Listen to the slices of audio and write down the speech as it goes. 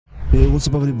Hey, what's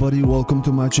up everybody, welcome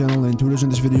to my channel, and today in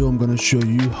this video I'm gonna show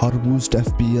you how to boost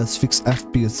FPS, fix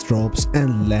FPS drops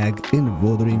and lag in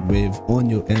Wuthering Waves on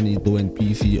your any low-end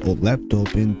PC or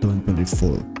laptop in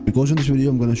 2024. Because in this video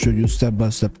I'm gonna show you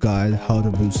step-by-step guide how to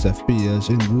boost FPS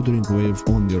in Wuthering Waves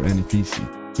on your any PC.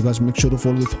 So guys, make sure to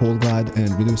follow this whole guide,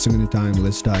 and without wasting any time,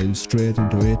 let's dive straight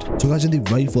into it. So guys, in the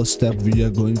very first step we are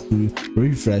going to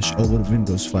refresh our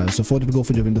Windows files. So for that, go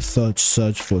for your Windows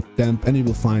search for temp, and you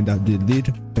will find out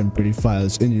delete temporary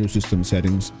files in your system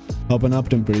settings. Open up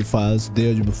temporary files.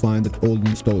 There you will find that old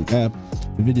installed app,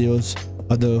 videos,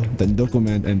 other than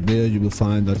document, and there you will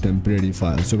find the temporary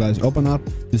file. So guys, open up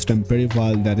this temporary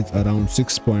file that is around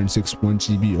 6.61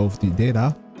 GB of the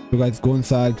data. So guys, go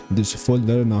inside this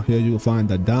folder. Now here you will find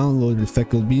the download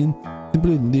recycle bin.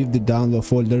 Simply leave the download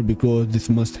folder because this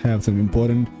must have some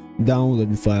important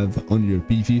downloaded files on your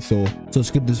PC. So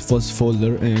skip this first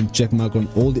folder and check mark on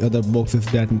all the other boxes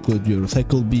that include your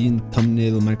recycle bin,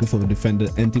 thumbnail, Microsoft Defender,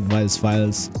 antivirus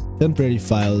files, temporary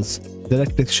files,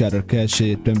 DirectX shader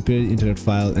cache, temporary internet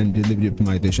file, and delivery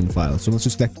optimization file. So once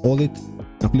you select all it,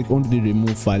 now click on the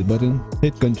remove file button,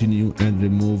 hit continue, and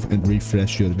remove and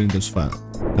refresh your Windows file.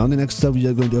 Now in the next step we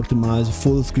are going to optimize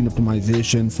full screen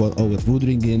optimization for our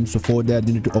Wuthering game. So for that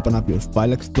you need to open up your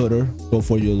file explorer, go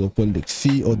for your local disk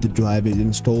C or the drive and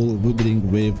install Wuthering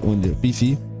Wave on your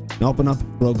PC. Now open up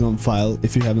program file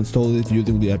if you have installed it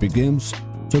using the Epic Games.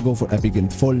 So go for Epic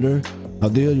Games folder. Now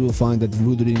there you will find that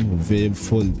Wuthering Wave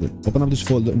folder. Open up this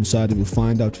folder. Inside you will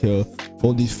find out here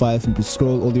all these files. Simply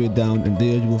scroll all the way down, and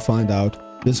there you will find out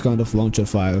this kind of launcher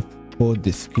file for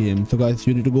this game. So guys,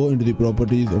 you need to go into the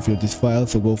properties of this file.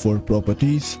 So go for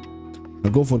properties, now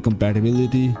go for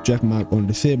compatibility, check mark on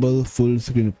disable full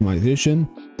screen optimization.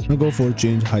 Now go for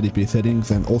change high DPI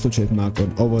settings, and also check mark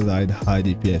on override high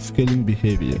DPI scaling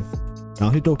behavior. Now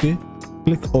hit OK,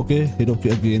 click OK, hit OK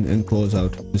again, and close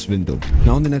out this window.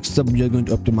 Now in the next step we are going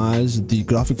to optimize the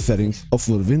graphic settings of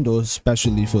your Windows,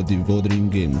 especially for the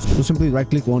Wuthering games. So simply right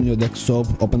click on your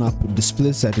desktop, open up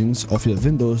display settings of your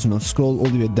Windows. Now scroll all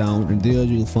the way down, and there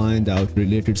you will find out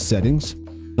related settings.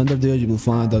 Under there you will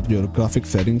find out your graphic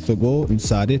settings, so go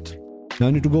inside it. Now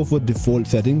you need to go for default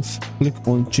settings, click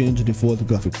on change default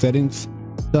graphic settings,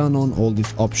 turn on all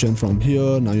these options from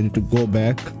here. Now you need to go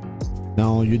back.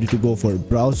 Now you need to go for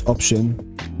browse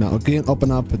option. Now again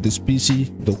open up this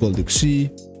PC, local disk C,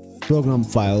 program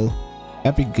file,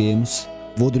 Epic Games,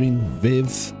 Wuthering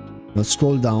Waves. Now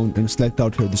scroll down and select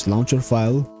out here this launcher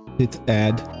file, hit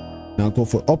add. Now go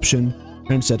for option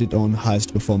and set it on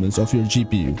highest performance of your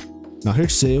GPU. Now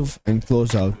hit save and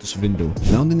close out this window.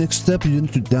 Now in the next step you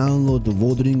need to download the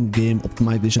Wuthering game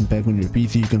optimization pack on your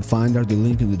PC. You can find out the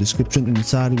link in the description, and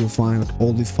inside you will find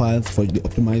all these files for the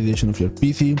optimization of your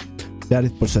PC. That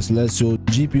is Process Lasso,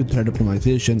 GPU thread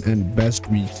optimization, and best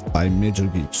weeks by Major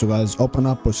Geek. So guys, open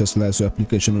up Process Lasso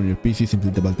application on your PC.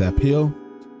 Simply double tap here,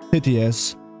 hit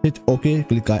yes, hit OK,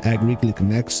 click I agree, click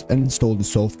next, and install the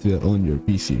software on your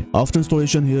PC. After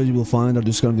installation, here you will find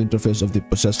this kind of interface of the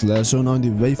Process Lasso. Now in the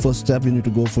very first step you need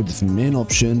to go for this main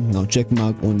option. Now check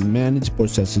mark on manage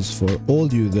processes for all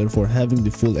users for having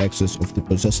the full access of the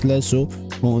Process Lasso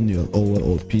on your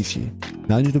overall PC.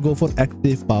 Now you need to go for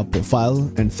active power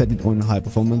profile and set it on high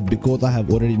performance, because I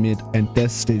have already made and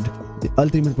tested the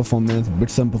ultimate performance,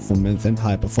 bitsum performance, and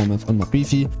high performance on my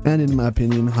PC, and in my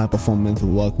opinion high performance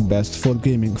will work best for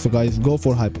gaming. So guys, go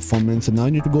for high performance. Now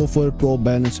you need to go for pro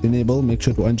balance enable. Make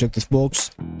sure to uncheck this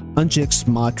box, uncheck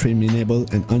smart trim enable,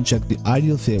 and uncheck the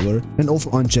ideal saver, and also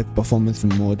uncheck performance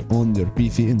mode on your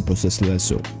PC in Process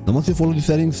Lasso. Now once you follow the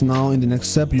settings, now in the next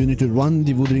step you need to run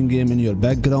the Wuthering game in your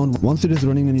background. Once it is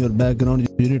running in your background,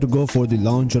 you need to go for the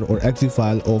launcher or exe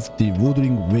file of the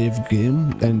Wuthering Wave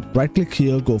game, and right click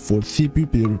here, go for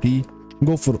CPU priority,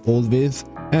 go for always,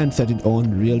 and set it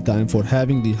on real time for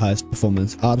having the highest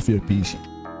performance out of your PC.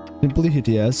 Simply hit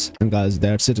yes, and guys,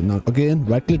 that's it. Now again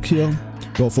right click here,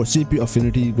 go for CPU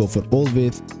affinity, go for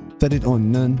always, set it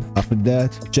on none. After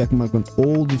that check mark on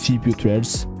all the CPU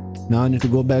threads. Now I need to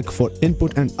go back for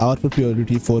input and output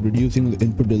priority for reducing the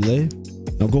input delay.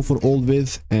 Now go for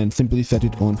always and simply set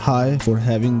it on high for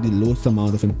having the lowest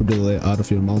amount of input delay out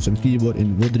of your mouse and keyboard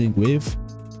in Wuthering Wave.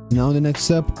 Now in the next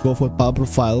step, go for power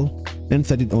profile and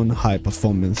set it on high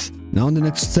performance. Now in the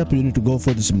next step you need to go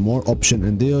for this more option,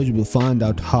 and there you will find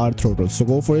out hard throttle. So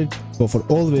go for it, go for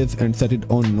always and set it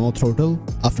on no throttle.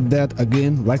 After that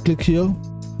again right click here.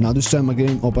 Now this time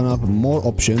again open up more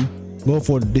option, go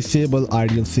for disable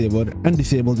ideal saver and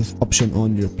disable this option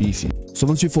on your PC. So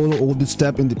once you follow all this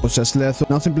step in the Process Lasso,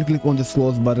 now simply click on this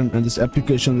close button, and this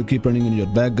application will keep running in your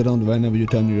background whenever you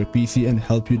turn your PC and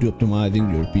help you to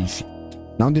optimizing your PC.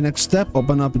 Now in the next step,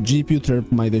 open up GPU thread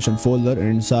optimization folder, and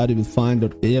inside you will find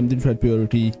AMD thread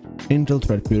purity, Intel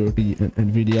thread purity, and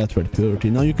NVIDIA thread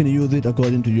purity. Now you can use it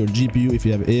according to your GPU. If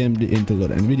you have AMD, Intel, or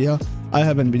NVIDIA, I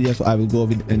have NVIDIA, so I will go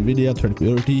with NVIDIA thread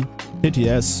purity. Hit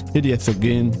yes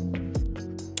again,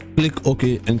 click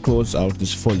OK, and close out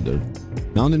this folder.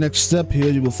 Now in the next step, here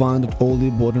you will find all the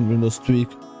important Windows tweak.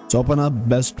 So open up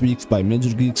best tweaks by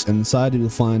Major Geeks, and inside you will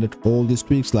find all these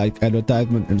tweaks like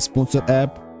advertisement and sponsor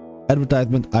app,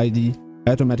 advertisement ID,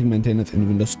 automatic maintenance in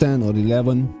Windows 10 or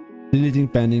 11, deleting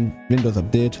pending Windows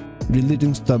update,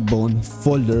 deleting stubborn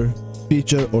folder,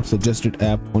 feature or suggested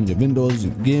app on your Windows,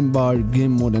 game bar,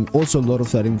 game mode, and also a lot of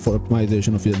settings for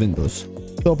optimization of your Windows.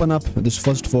 So open up this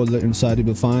first folder. Inside you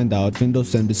will find out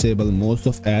Windows 10 disable most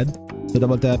of ad. So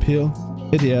double tap here,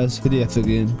 hit yes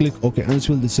again, click OK, and this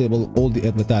will disable all the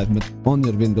advertisement on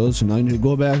your Windows. So now you need to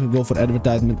go back, go for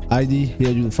advertisement ID.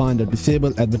 Here you will find a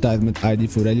disable advertisement ID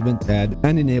for relevant ad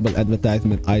and enable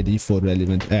advertisement ID for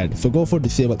relevant ad. So go for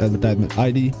disable advertisement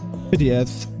ID, hit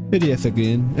yes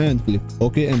again, and click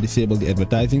OK, and disable the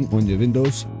advertising on your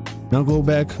Windows. Now go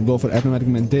back, go for automatic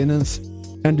maintenance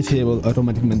and disable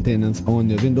automatic maintenance on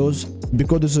your Windows,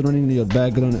 because this is running in your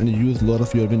background and you use a lot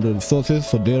of your Windows resources,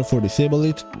 so therefore disable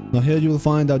it. Now here you will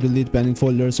find out delete pending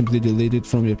folder. Simply delete it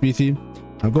from your PC.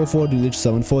 Now go for delete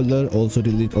 7 folder, also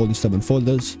delete all the 7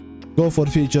 folders. Go for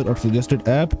feature or suggested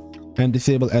app and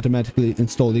disable automatically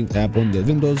installing app on your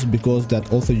Windows, because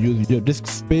that also use your disk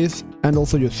space and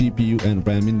also your CPU and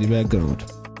RAM in the background.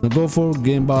 Now go for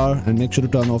game bar and make sure to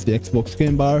turn off the Xbox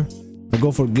game bar. Now go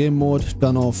for game mode,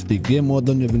 turn off the game mode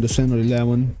on your Windows 10 or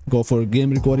 11. Go for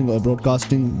game recording or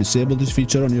broadcasting, disable this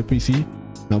feature on your PC.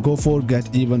 Now go for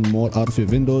get even more out of your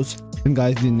Windows, and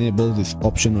guys, enable this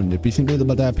option on your PC.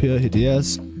 Double tap here, hit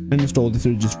yes, and install this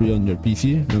registry on your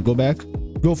PC. Now go back,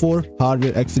 go for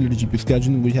hardware accelerated GPU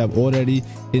scheduling. We have already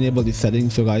enabled the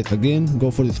settings, so guys, again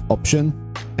go for this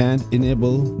option and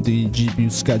enable the GPU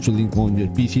scheduling on your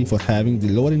PC for having the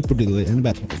lower input delay and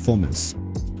better performance.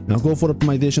 Now go for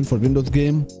optimization for Windows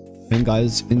game, and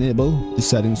guys, enable the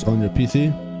settings on your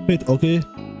PC. Hit OK.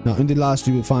 Now in the last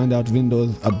you will find out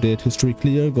Windows update history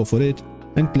clear. Go for it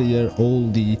and clear all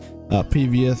the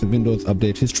previous Windows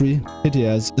update history. Hit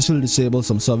yes. This will disable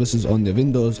some services on your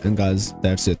Windows, and guys,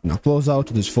 that's it. Now close out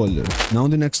this folder. Now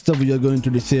in the next step, we are going to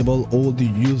disable all the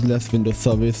useless Windows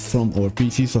service from our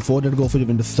PC. So for that, go for your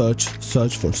Windows search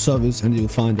for service, and you will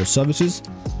find your services.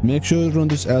 Make sure you run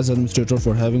this as administrator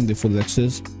for having the full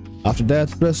access. After that,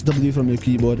 press W from your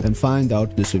keyboard and find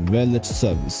out this valid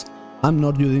service. I'm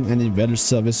not using any valid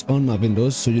service on my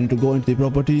Windows, so you need to go into the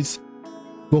properties,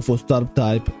 go for startup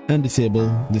type, and disable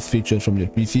this feature from your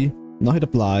PC. Now hit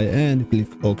apply and click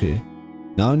OK.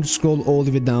 Now scroll all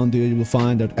the way down there, you will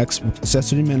find that Xbox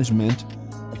accessory management,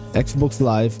 Xbox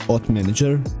Live Auth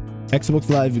Manager, Xbox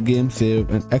Live Game Save,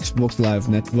 and Xbox Live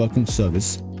Networking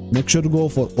Service. Make sure to go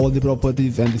for all the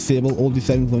properties and disable all the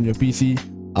settings on your PC.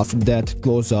 After that,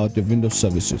 close out your Windows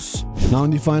services. Now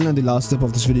in the final and the last step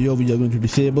of this video, we are going to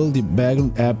disable the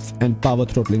background apps and power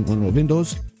throttling on our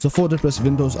Windows. So for that, press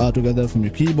Windows R together from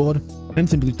your keyboard and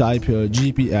simply type here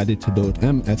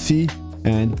gpedit.msc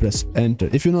and press enter.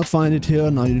 If you not find it here,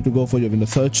 now you need to go for your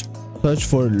Windows search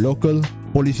for local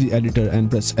policy editor and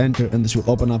press enter, and this will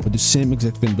open up with the same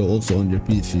exact window also on your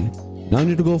PC. Now you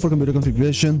need to go for computer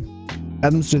configuration,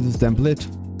 administrative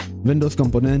template, Windows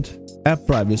component, app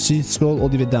privacy. Scroll all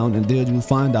the way down, and there you will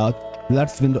find out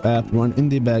let's window app run in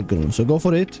the background. So go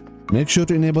for it. Make sure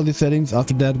to enable the settings.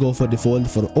 After that, go for default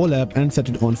for all app and set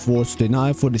it on force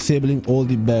deny for disabling all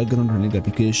the background running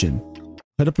application.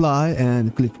 Hit apply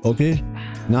and click OK.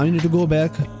 Now you need to go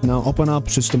back. Now open up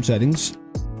system settings.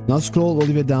 Now scroll all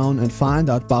the way down and find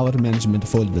out power management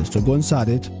folder. So go inside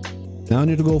it. Now you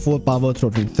need to go for power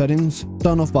throttling settings,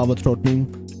 turn off power throttling,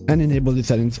 and enable the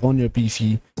settings on your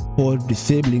PC for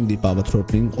disabling the power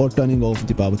throttling or turning off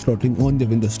the power throttling on the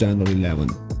Windows 10 or 11.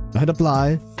 Now hit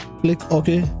apply, click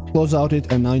OK, close out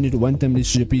it, and now you need to one time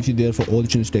restart your PC there for all the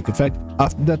changes to take effect.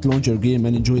 After that, launch your game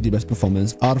and enjoy the best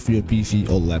performance out of your PC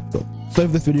or laptop. So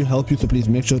if this video helped you, so please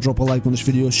make sure to drop a like on this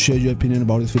video, share your opinion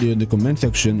about this video in the comment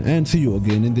section, and see you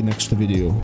again in the next video.